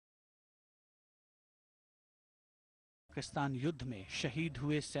पाकिस्तान युद्ध में शहीद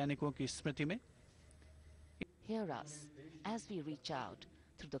हुए सैनिकों की स्मृति में Hear us as we reach out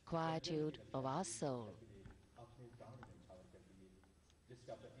through the quietude of our soul.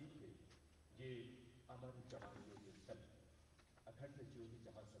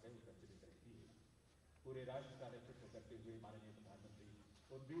 पूरे राष्ट्र का नेतृत्व करते हुए माननीय प्रधानमंत्री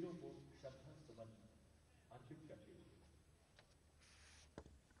उन वीरों को श्रद्धा सुमन अर्पित करते हुए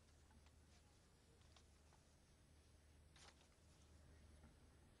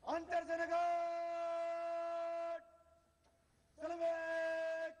अंतर्जनगत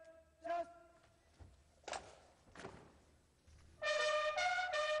सलवेक just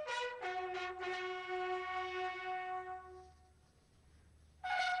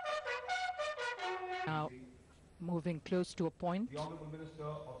Now, moving close to a point The Honourable Minister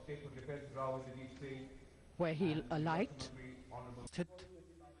of State for Defence, where he'll alight. स्थित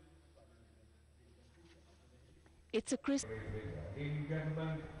It's a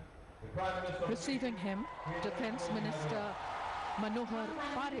receiving him, Defence Minister Manohar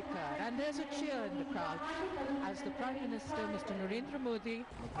Parrikar, and there's a cheer in the crowd as the Prime Minister, Mr. Narendra Modi,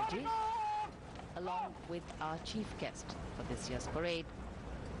 Along with our chief guest for this year's parade,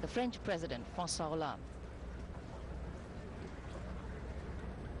 the French President Francois Hollande.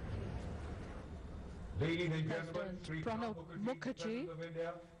 Ladies and President Pranab Mukherjee,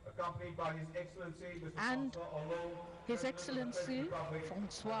 accompanied by His Excellency Mr. and Francois Hollande, His Excellency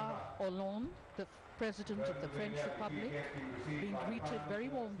Francois Hollande, the President of the French Republic, being greeted very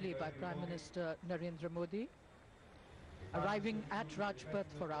warmly by Prime Minister Narendra Modi, arriving at Rajpath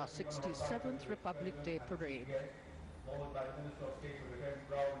for our 67th Republic Day parade. followed by the Minister of State for Defence,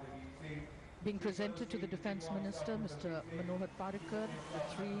 President Singh, Being presented to the Defence Minister, Mr. Manohar Parrikar, the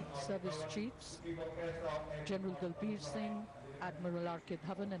three service chiefs, General Dalbir Singh, Admiral R.K.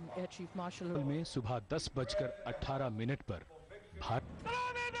 Dhawan, and Air Chief Marshal. में सुबह 10:18 पर भारत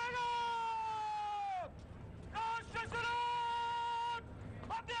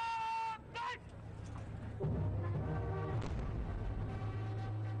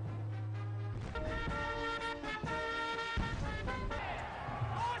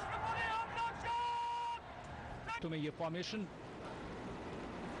में ये formation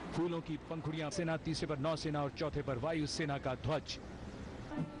फूलों की पंखुड़ियां, सेना तीसरे पर नौसेना और चौथे पर वायु सेना का ध्वज.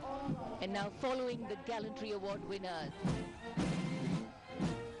 And now following the Gallantry Award winners.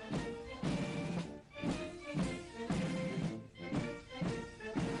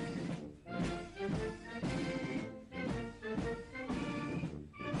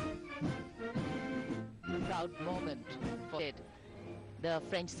 Proud moment for it. The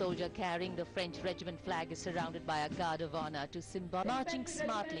French soldier carrying the French regiment flag is surrounded by a guard of honor to symbol. Marching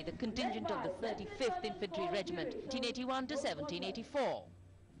smartly, the contingent of the 35th Infantry Regiment, 1781 to 1784.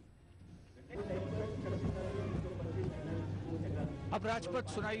 अब राजपथ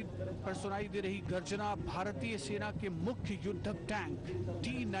सुनाई दे रही गर्जना भारतीय सेना के मुख्य युद्धक tank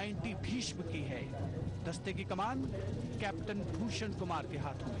T-90 Bhishma की है. दस्ते की कमान कैप्टन भूषण कुमार के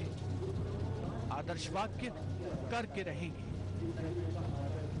हाथों में. आदर्श वाक्य करके रहेंगे.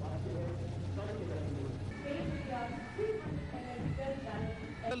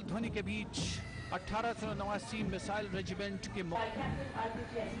 ध्वनि के बीच 1889 मिसाइल रेजिमेंट के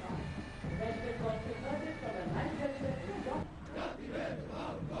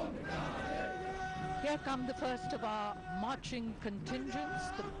Here come the first of our marching contingents,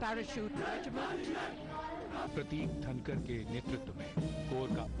 the Parachute Regiment. प्रतीक धनकर के नेतृत्व में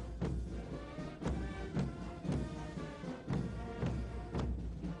कोर का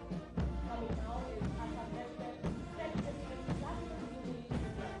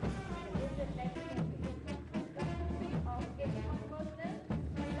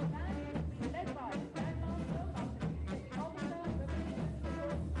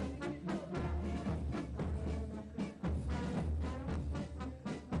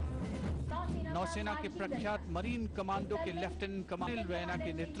नौसेना के प्रख्यात मरीन कमांडो के लेफ्टिनेंट कमांडर रैना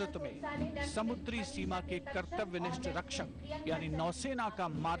के नेतृत्व में समुद्री सीमा के कर्तव्यनिष्ठ रक्षक यानी नौसेना का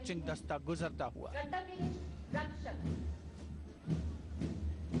मार्चिंग दस्ता गुजरता हुआ.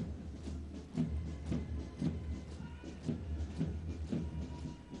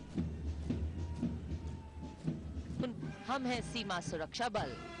 हम हैं सीमा सुरक्षा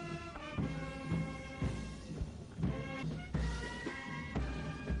बल.